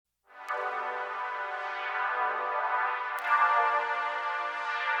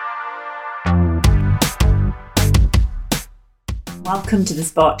welcome to the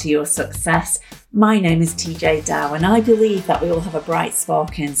Spark to Your Success. My name is TJ Dow and I believe that we all have a bright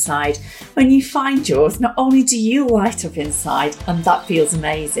spark inside. When you find yours, not only do you light up inside, and that feels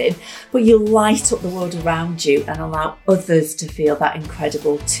amazing, but you light up the world around you and allow others to feel that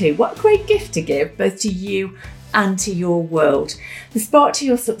incredible too. What a great gift to give, both to you and to your world. The Spark to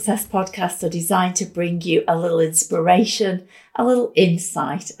Your Success podcasts are designed to bring you a little inspiration, a little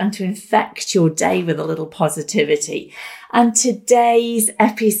insight, and to infect your day with a little positivity. And today's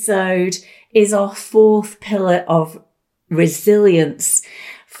episode is our fourth pillar of resilience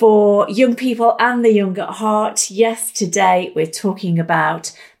for young people and the young at heart. Yes, today we're talking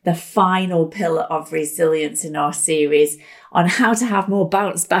about the final pillar of resilience in our series on how to have more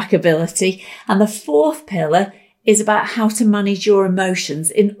bounce back ability. And the fourth pillar is about how to manage your emotions.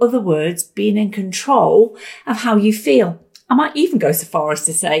 In other words, being in control of how you feel. I might even go so far as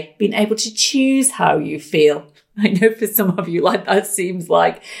to say being able to choose how you feel. I know for some of you, like that seems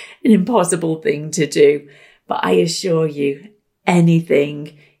like an impossible thing to do, but I assure you,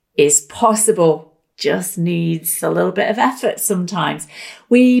 anything is possible. Just needs a little bit of effort sometimes.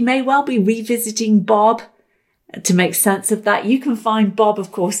 We may well be revisiting Bob to make sense of that. You can find Bob,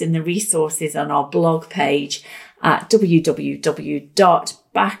 of course, in the resources on our blog page at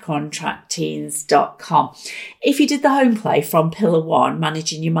www.backontrackteens.com. If you did the home play from Pillar 1,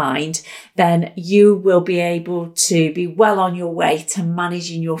 Managing Your Mind, then you will be able to be well on your way to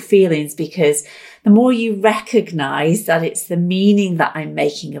managing your feelings, because the more you recognise that it's the meaning that I'm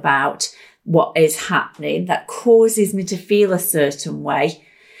making about what is happening that causes me to feel a certain way,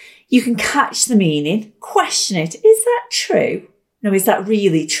 you can catch the meaning, question it. Is that true? No, is that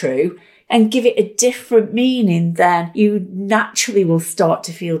really true? And give it a different meaning, then you naturally will start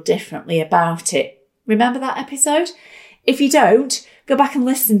to feel differently about it. Remember that episode? If you don't, go back and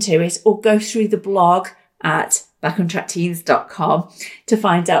listen to it or go through the blog at backontrackteens.com to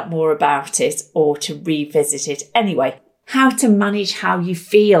find out more about it or to revisit it. Anyway, how to manage how you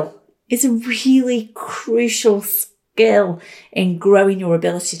feel is a really crucial skill in growing your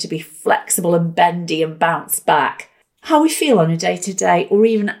ability to be flexible and bendy and bounce back. How we feel on a day-to-day or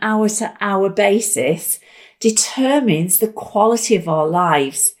even hour-to-hour basis determines the quality of our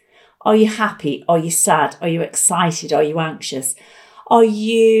lives. Are you happy? Are you sad? Are you excited? Are you anxious? Are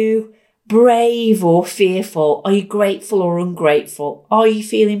you brave or fearful? Are you grateful or ungrateful? Are you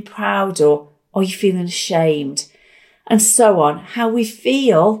feeling proud or are you feeling ashamed? And so on. How we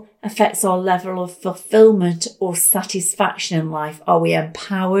feel affects our level of fulfillment or satisfaction in life. Are we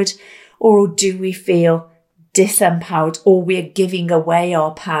empowered or do we feel disempowered, or we're giving away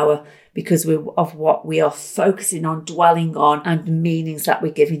our power because of what we are focusing on, dwelling on, and the meanings that we're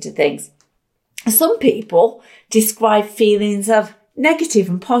giving to things? Some people describe feelings of negative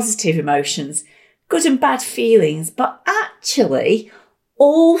and positive emotions, good and bad feelings, but actually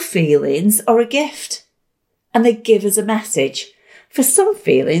all feelings are a gift and they give us a message. For some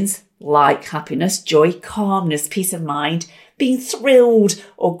feelings, like happiness, joy, calmness, peace of mind, being thrilled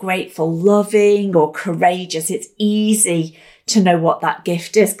or grateful, loving or courageous, it's easy to know what that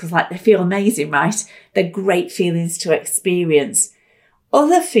gift is because they feel amazing, right? They're great feelings to experience.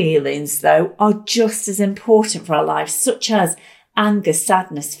 Other feelings, though, are just as important for our lives, such as anger,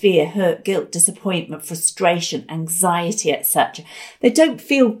 sadness, fear, hurt, guilt, disappointment, frustration, anxiety, etc. They don't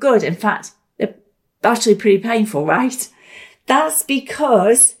feel good. In fact, they're actually pretty painful, right? That's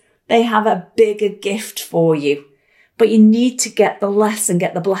because they have a bigger gift for you. But you need to get the lesson,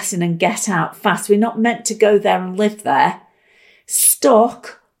 get the blessing and get out fast. We're not meant to go there and live there.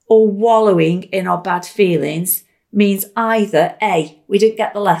 Stuck or wallowing in our bad feelings means either A, we didn't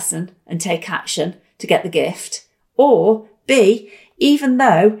get the lesson and take action to get the gift, or B, even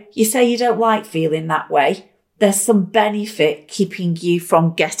though you say you don't like feeling that way, there's some benefit keeping you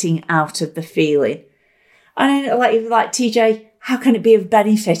from getting out of the feeling. I know, like TJ, how can it be of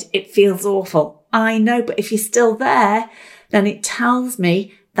benefit? It feels awful. I know, but if you're still there, then it tells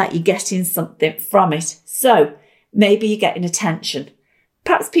me that you're getting something from it. So maybe you're getting attention.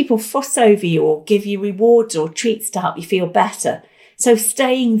 Perhaps people fuss over you or give you rewards or treats to help you feel better. So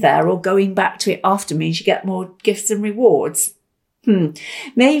staying there or going back to it after means you get more gifts and rewards.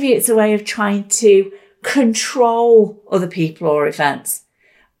 Maybe it's a way of trying to control other people or events.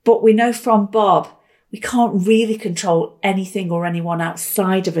 But we know from Bob, we can't really control anything or anyone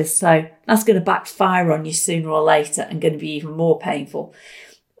outside of us. So that's going to backfire on you sooner or later and going to be even more painful.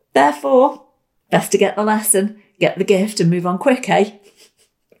 Therefore, best to get the lesson, get the gift and move on quick, eh?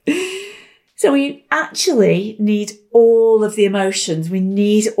 So we actually need all of the emotions. We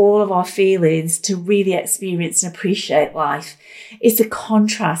need all of our feelings to really experience and appreciate life. It's a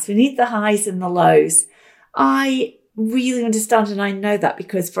contrast. We need the highs and the lows. I really understand, and I know that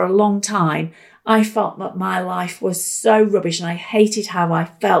because for a long time, I felt that my life was so rubbish and I hated how I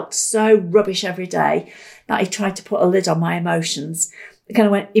felt so rubbish every day that I tried to put a lid on my emotions. I kind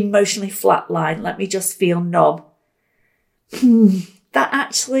of went emotionally flatline, let me just feel numb. That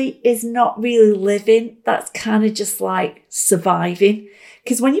actually is not really living. That's kind of just like surviving.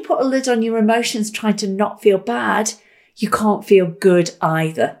 Because when you put a lid on your emotions, trying to not feel bad, you can't feel good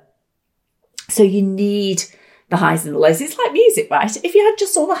either. So you need the highs and the lows. It's like music, right? If you had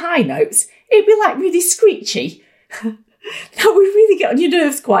just all the high notes, it'd be like really screechy. That would really get on your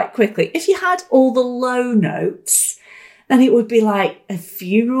nerves quite quickly. If you had all the low notes, then it would be like a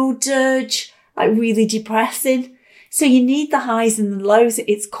funeral dirge, like really depressing. So you need the highs and the lows.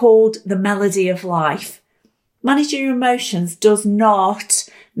 It's called the melody of life. Managing your emotions does not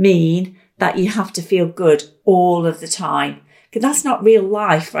mean that you have to feel good all of the time, because that's not real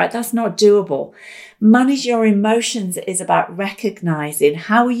life, right? That's not doable. Manage your emotions is about recognizing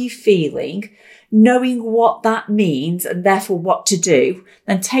how are you feeling, knowing what that means and therefore what to do,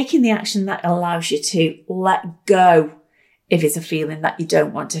 then taking the action that allows you to let go if it's a feeling that you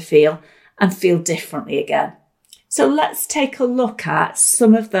don't want to feel and feel differently again. So let's take a look at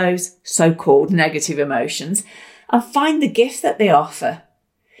some of those so-called negative emotions and find the gift that they offer.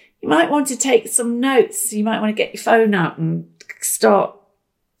 You might want to take some notes. You might want to get your phone out and start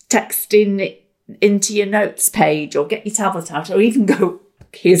texting it into your notes page, or get your tablet out, or even go,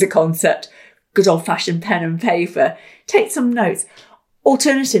 here's a concept, good old-fashioned pen and paper. Take some notes.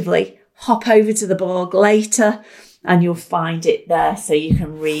 Alternatively, hop over to the blog later and you'll find it there so you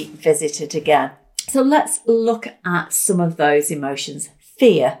can revisit it again. So let's look at some of those emotions.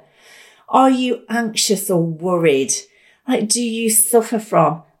 Fear. Are you anxious or worried? Like, do you suffer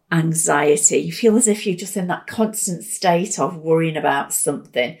from anxiety? You feel as if you're just in that constant state of worrying about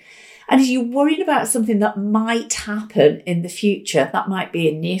something. And if you're worried about something that might happen in the future, that might be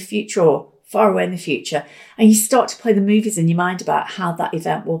in near future or far away in the future, and you start to play the movies in your mind about how that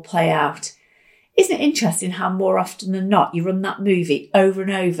event will play out. Isn't it interesting how more often than not you run that movie over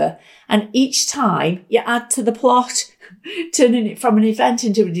and over, and each time you add to the plot, turning it from an event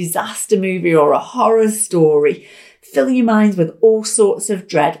into a disaster movie or a horror story, filling your minds with all sorts of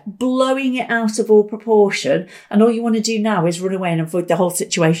dread, blowing it out of all proportion, and all you want to do now is run away and avoid the whole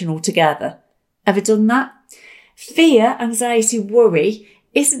situation altogether. Ever done that? Fear, anxiety, worry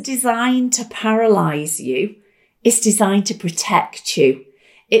isn't designed to paralyse you. It's designed to protect you.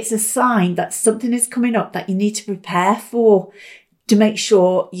 It's a sign that something is coming up that you need to prepare for, to make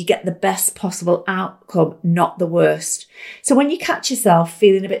sure you get the best possible outcome, not the worst. So when you catch yourself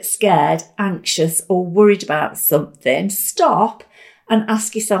feeling a bit scared, anxious, or worried about something, stop and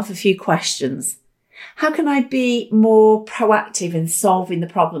ask yourself a few questions. How can I be more proactive in solving the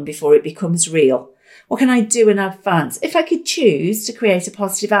problem before it becomes real? What can I do in advance? If I could choose to create a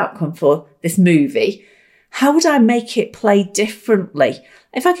positive outcome for this movie, how would I make it play differently?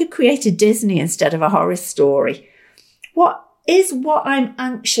 If I could create a Disney instead of a horror story, what I'm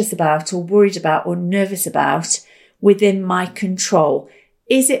anxious about or worried about or nervous about within my control?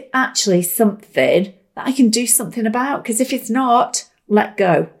 Is it actually something that I can do something about? Because if it's not, let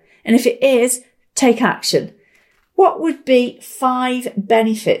go. And if it is, take action. What would be 5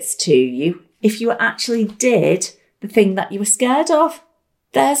 benefits to you if you actually did the thing that you were scared of?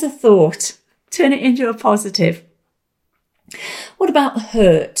 There's a thought. Turn it into a positive. What about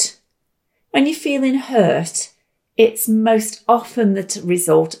hurt? When you're feeling hurt, it's most often the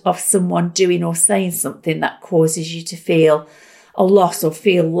result of someone doing or saying something that causes you to feel a loss or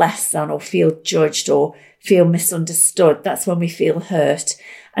feel less than or feel judged or feel misunderstood. That's when we feel hurt.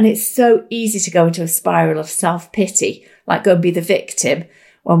 And it's so easy to go into a spiral of self-pity, like go and be the victim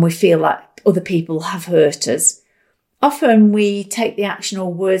when we feel like other people have hurt us. Often we take the action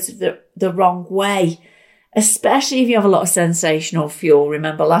or words the wrong way, especially if you have a lot of sensational fuel,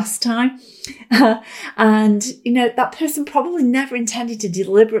 remember last time? And, that person probably never intended to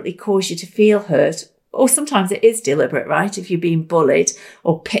deliberately cause you to feel hurt. Or sometimes it is deliberate, right? If you're being bullied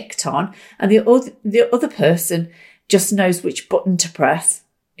or picked on and the other person just knows which button to press.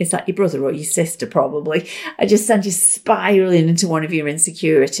 Is that your brother or your sister probably? I just send you spiraling into one of your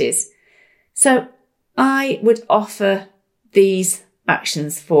insecurities. So I would offer these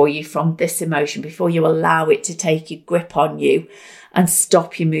actions for you from this emotion before you allow it to take a grip on you and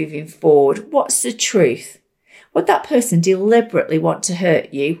stop you moving forward. What's the truth? Would that person deliberately want to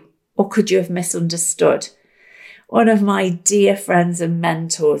hurt you, or could you have misunderstood? One of my dear friends and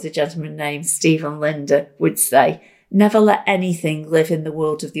mentors, a gentleman named Stephen Linder, would say, never let anything live in the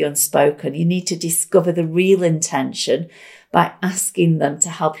world of the unspoken. You need to discover the real intention by asking them to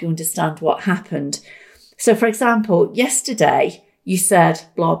help you understand what happened. So for example, yesterday you said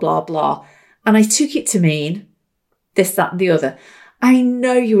blah, blah, blah, and I took it to mean this, that, and the other. I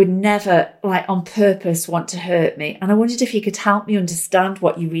know you would never, on purpose, want to hurt me. And I wondered if you could help me understand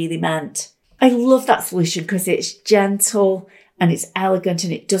what you really meant. I love that solution because it's gentle and it's elegant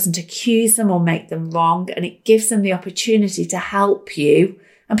and it doesn't accuse them or make them wrong. And it gives them the opportunity to help you.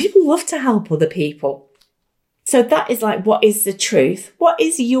 And people love to help other people. So that is what is the truth? What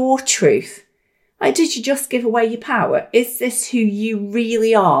is your truth? Did you just give away your power? Is this who you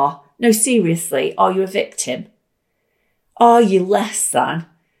really are? No, seriously, are you a victim? Are you less than?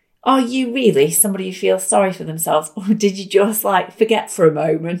 Are you really somebody who feels sorry for themselves? Or did you just forget for a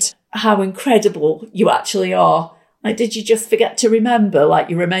moment how incredible you actually are? Did you just forget to remember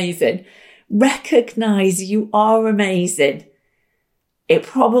you're amazing? Recognize you are amazing. It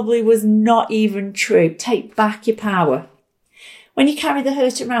probably was not even true. Take back your power. When you carry the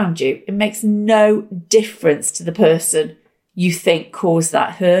hurt around you, it makes no difference to the person you think caused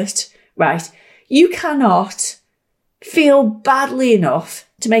that hurt, right? You cannot feel badly enough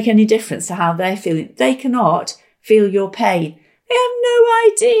to make any difference to how they're feeling. They cannot feel your pain. They have no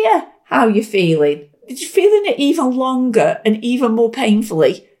idea how you're feeling. Feeling it even longer and even more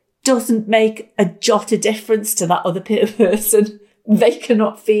painfully doesn't make a jot of difference to that other person. They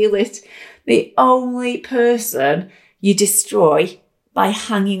cannot feel it. The only person you destroy by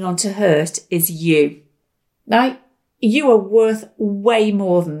hanging on to hurt is you. Right? You are worth way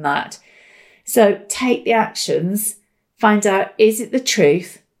more than that. So take the actions. Find out, is it the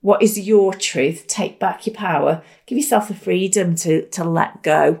truth? What is your truth? Take back your power. Give yourself the freedom to let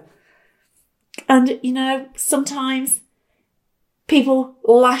go. And, sometimes people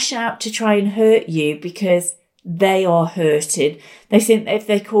lash out to try and hurt you because they are hurting. They think that if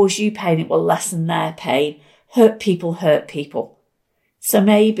they cause you pain, it will lessen their pain. Hurt people. So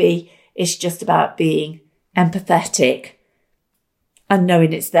maybe it's just about being empathetic and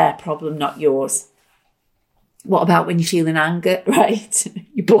knowing it's their problem, not yours. What about when you're feeling anger, right?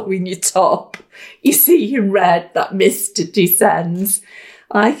 You're blowing your top. You see in red, that mist descends.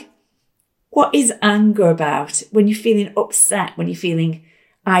 What is anger about? When you're feeling upset, when you're feeling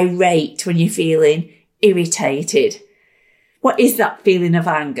irate, when you're feeling irritated. What is that feeling of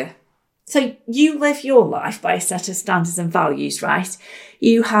anger? So you live your life by a set of standards and values, right?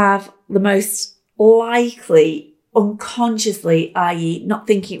 You have the most likely, unconsciously, i.e. not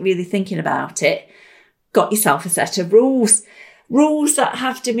really thinking about it, got yourself a set of rules that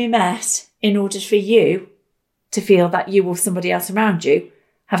have to be met in order for you to feel that you or somebody else around you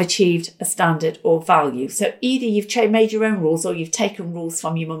have achieved a standard or value. So either you've made your own rules or you've taken rules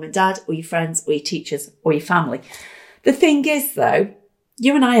from your mum and dad or your friends or your teachers or your family. The thing is though,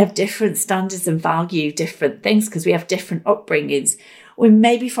 you and I have different standards and value different things because we have different upbringings. We're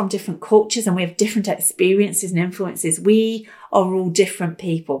maybe from different cultures and we have different experiences and influences. We are all different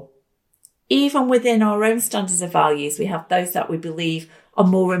people. Even within our own standards of values, we have those that we believe are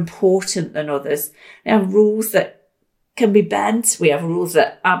more important than others. We have rules that can be bent. We have rules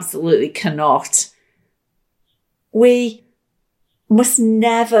that absolutely cannot. We must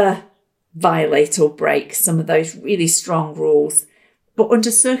never violate or break some of those really strong rules. But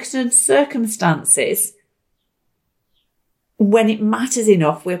under certain circumstances, when it matters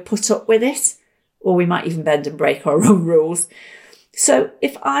enough, we'll put up with it, or we might even bend and break our own rules. So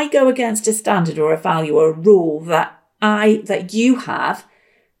if I go against a standard or a value or a rule that you have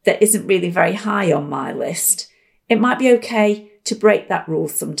that isn't really very high on my list, it might be okay to break that rule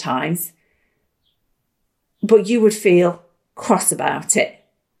sometimes, but you would feel cross about it.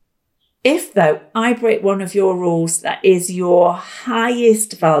 If, though, I break one of your rules that is your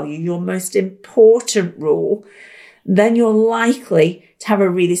highest value, your most important rule, then you're likely to have a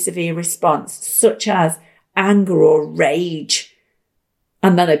really severe response, such as anger or rage.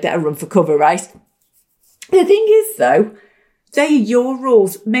 And then I'd better run for cover, right? The thing is, though, they are your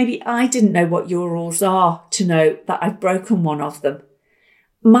rules. Maybe I didn't know what your rules are to know that I've broken one of them.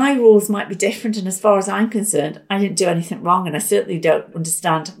 My rules might be different, and as far as I'm concerned, I didn't do anything wrong, and I certainly don't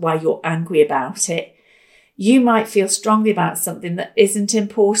understand why you're angry about it. You might feel strongly about something that isn't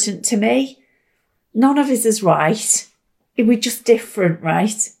important to me. None of us is right. We're just different,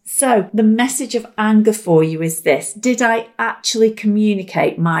 right? So the message of anger for you is this. Did I actually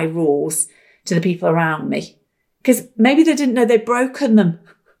communicate my rules to the people around me? Because maybe they didn't know they'd broken them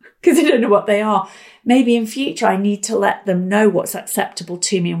because they don't know what they are. Maybe in future I need to let them know what's acceptable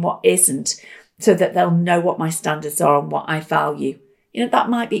to me and what isn't, so that they'll know what my standards are and what I value. That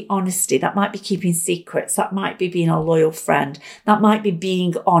might be honesty. That might be keeping secrets. That might be being a loyal friend. That might be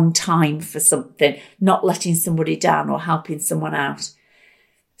being on time for something, not letting somebody down or helping someone out.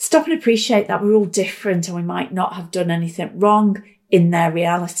 Stop and appreciate that we're all different and we might not have done anything wrong in their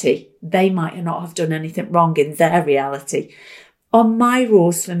reality. They might not have done anything wrong in their reality. Are my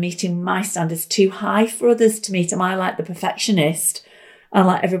rules for meeting my standards too high for others to meet? Am I like the perfectionist? And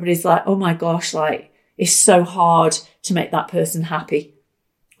like everybody's like, oh my gosh, like it's so hard to make that person happy.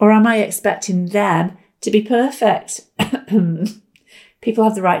 Or am I expecting them to be perfect? People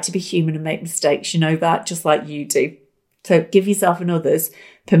have the right to be human and make mistakes. You know that, just like you do. So give yourself and others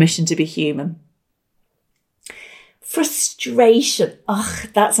permission to be human. Frustration. Ugh,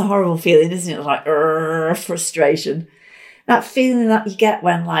 that's a horrible feeling, isn't it? Like, frustration. That feeling that you get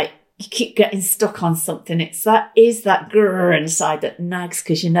when like you keep getting stuck on something. That grrr inside that nags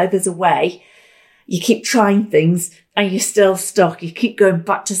because you know there's a way. You keep trying things and you're still stuck. You keep going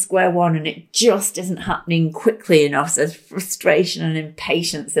back to square one and it just isn't happening quickly enough. So there's frustration and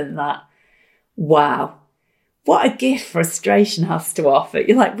impatience in that. Wow. What a gift frustration has to offer.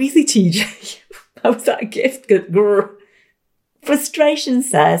 You're like, really, TJ? How's that a gift? Grrr. Frustration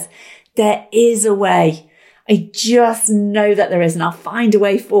says, there is a way. I just know that there is, and I'll find a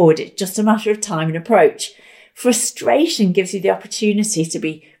way forward. It's just a matter of time and approach. Frustration gives you the opportunity to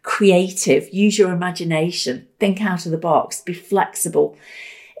be creative, use your imagination, think out of the box, be flexible.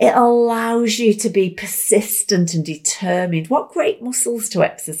 It allows you to be persistent and determined. What great muscles to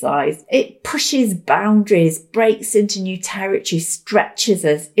exercise. It pushes boundaries, breaks into new territory, stretches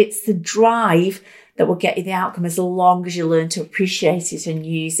us. It's the drive that will get you the outcome as long as you learn to appreciate it and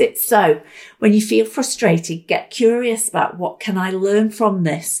use it. So when you feel frustrated, get curious about what can I learn from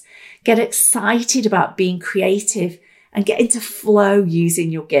this? Get excited about being creative and get into flow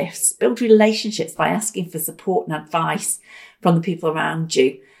using your gifts. Build relationships by asking for support and advice from the people around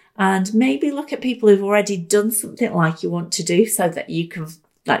you. And maybe look at people who've already done something like you want to do so that you can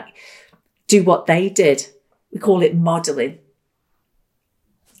like do what they did. We call it modeling.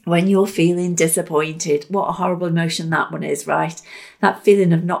 When you're feeling disappointed, what a horrible emotion that one is, right? That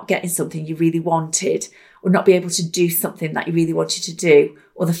feeling of not getting something you really wanted, or not be able to do something that you really wanted to do,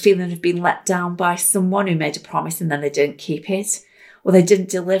 or the feeling of being let down by someone who made a promise and then they didn't keep it, or they didn't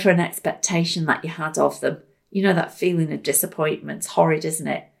deliver an expectation that you had of them. You know, that feeling of disappointment's horrid, isn't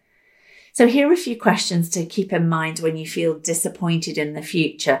it? So here are a few questions to keep in mind when you feel disappointed in the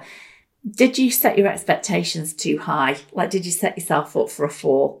future. Did you set your expectations too high? Like, did you set yourself up for a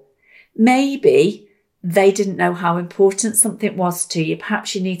fall? Maybe they didn't know how important something was to you.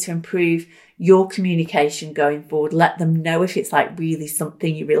 Perhaps you need to improve your communication going forward. Let them know if it's like really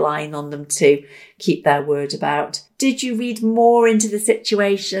something you're relying on them to keep their word about. Did you read more into the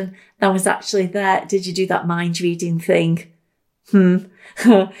situation than was actually there? Did you do that mind reading thing?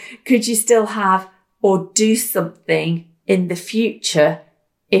 Could you still have or do something in the future?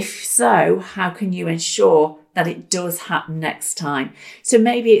 If so, how can you ensure that it does happen next time? So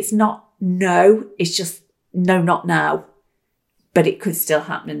maybe it's not no, it's just no, not now, but it could still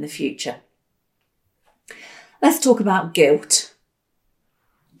happen in the future. Let's talk about guilt.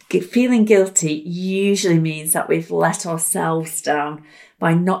 Feeling guilty usually means that we've let ourselves down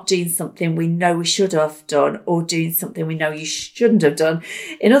by not doing something we know we should have done or doing something we know you shouldn't have done.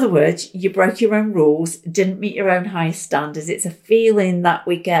 In other words, you broke your own rules, didn't meet your own highest standards. It's a feeling that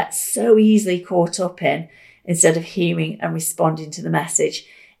we get so easily caught up in instead of hearing and responding to the message.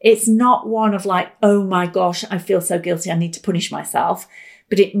 It's not one of like, oh my gosh, I feel so guilty, I need to punish myself.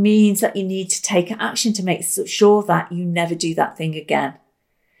 But it means that you need to take action to make sure that you never do that thing again.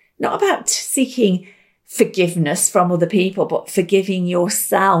 Not about seeking forgiveness from other people, but forgiving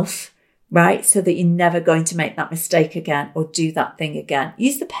yourself, right? So that you're never going to make that mistake again or do that thing again.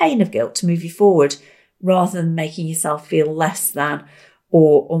 Use the pain of guilt to move you forward rather than making yourself feel less than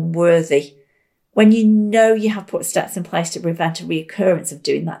or unworthy. When you know you have put steps in place to prevent a reoccurrence of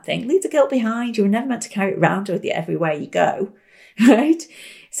doing that thing, leave the guilt behind. You were never meant to carry it around with you everywhere you go, right?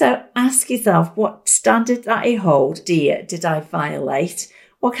 So ask yourself, what standard that I hold, did I violate?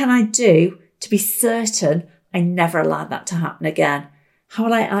 What can I do to be certain I never allow that to happen again? How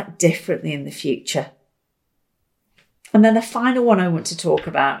will I act differently in the future? And then the final one I want to talk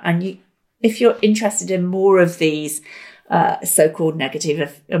about, and if you're interested in more of these so-called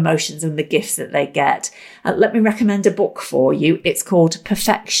negative emotions and the gifts that they get, let me recommend a book for you. It's called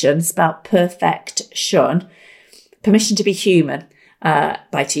Perfection, spelled Perfection, Permission to be Human, by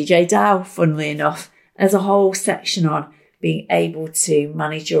TJ Dow, funnily enough. There's a whole section on being able to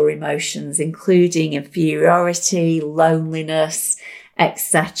manage your emotions, including inferiority, loneliness,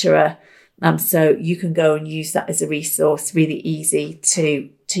 etc. So you can go and use that as a resource, really easy to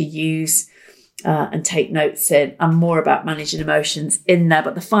use and take notes in, and more about managing emotions in there.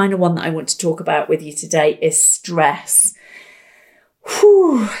 But the final one that I want to talk about with you today is stress.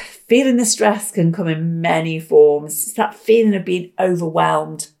 Feeling the stress can come in many forms. It's that feeling of being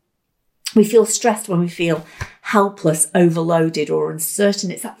overwhelmed. We feel stressed when we feel helpless, overloaded, or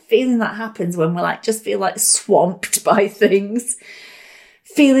uncertain. It's that feeling that happens when we just feel like swamped by things.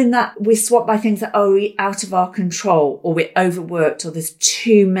 Feeling that we're swamped by things that are out of our control, or we're overworked, or there's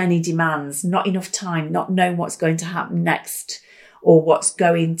too many demands, not enough time, not knowing what's going to happen next, or what's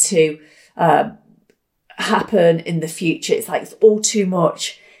going to happen in the future. It's like it's all too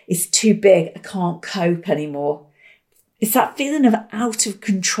much. It's too big. I can't cope anymore. It's that feeling of out of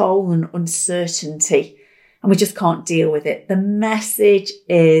control and uncertainty, and we just can't deal with it. The message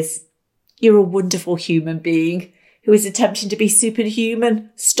is you're a wonderful human being who is attempting to be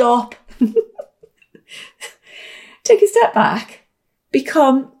superhuman. Stop. Take a step back.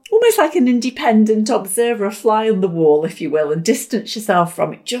 Become almost like an independent observer, a fly on the wall, if you will, and distance yourself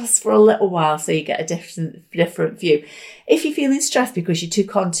from it just for a little while so you get a different view. If you're feeling stressed because you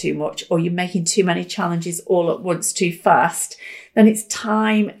took on too much, or you're making too many challenges all at once too fast, then it's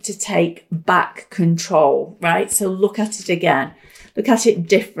time to take back control, right? So look at it again. Look at it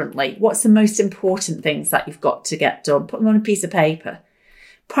differently. What's the most important things that you've got to get done? Put them on a piece of paper.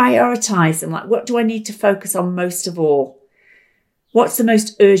 Prioritize them. Like, what do I need to focus on most of all? What's the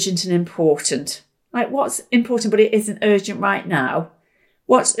most urgent and important? Like, what's important but it isn't urgent right now?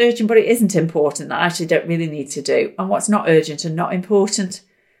 What's urgent but it isn't important that I actually don't really need to do? And what's not urgent and not important?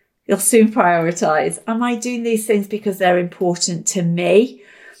 You'll soon prioritise. Am I doing these things because they're important to me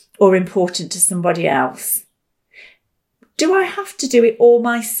or important to somebody else? Do I have to do it all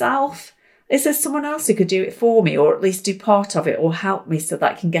myself? Is there someone else who could do it for me, or at least do part of it, or help me so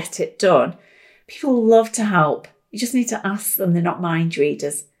that I can get it done? People love to help. You just need to ask them. They're not mind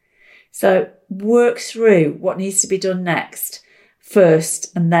readers. So work through what needs to be done next,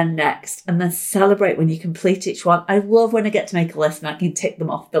 first, and then next, and then celebrate when you complete each one. I love when I get to make a list and I can tick them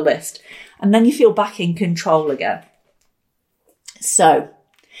off the list, and then you feel back in control again. So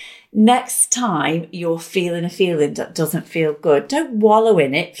next time you're feeling a feeling that doesn't feel good, don't wallow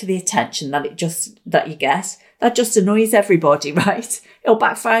in it for the attention that you get. That just annoys everybody, right? It'll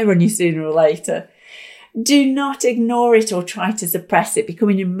backfire on you sooner or later. Do not ignore it or try to suppress it.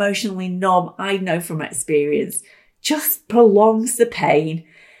 Becoming emotionally numb, I know from experience, just prolongs the pain.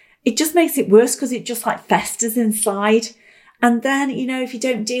 It just makes it worse because it just festers inside. And then, if you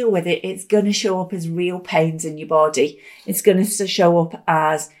don't deal with it, it's going to show up as real pains in your body. It's going to show up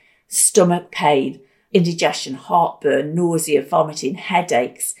as stomach pain, indigestion, heartburn, nausea, vomiting,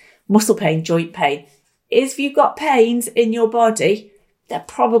 headaches, muscle pain, joint pain. If you've got pains in your body, they're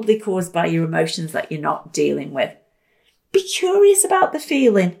probably caused by your emotions that you're not dealing with. Be curious about the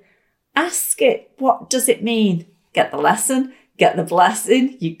feeling. Ask it, what does it mean? Get the lesson, get the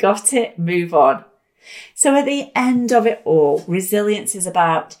blessing, you got it, move on. So at the end of it all, resilience is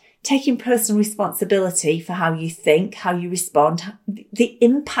about taking personal responsibility for how you think, how you respond, the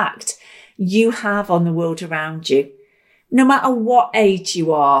impact you have on the world around you. No matter what age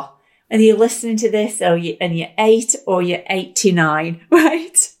you are, whether you're listening to this and you're 8 or you're 89,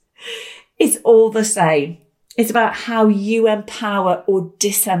 right? It's all the same. It's about how you empower or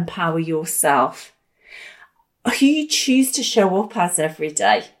disempower yourself. Who you choose to show up as every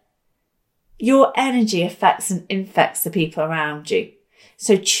day. Your energy affects and infects the people around you.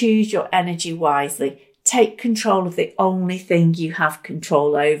 So choose your energy wisely. Take control of the only thing you have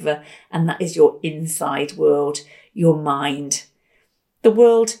control over, and that is your inside world, your mind. The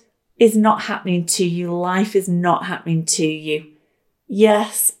world is not happening to you. Life is not happening to you.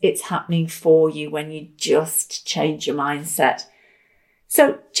 Yes, it's happening for you when you just change your mindset.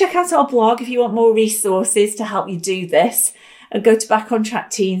 So check out our blog if you want more resources to help you do this. And go to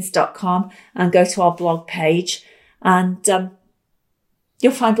backontrackteens.com and go to our blog page, and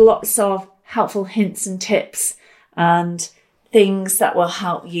you'll find lots of helpful hints and tips and things that will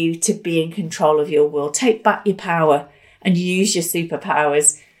help you to be in control of your world. Take back your power and use your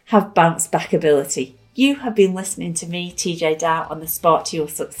superpowers. Have bounce back ability. You have been listening to me, TJ Dow, on the Spark to Your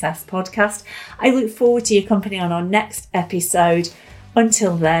Success podcast. I look forward to your company on our next episode.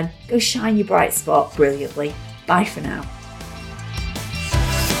 Until then, go shine your bright spark brilliantly. Bye for now.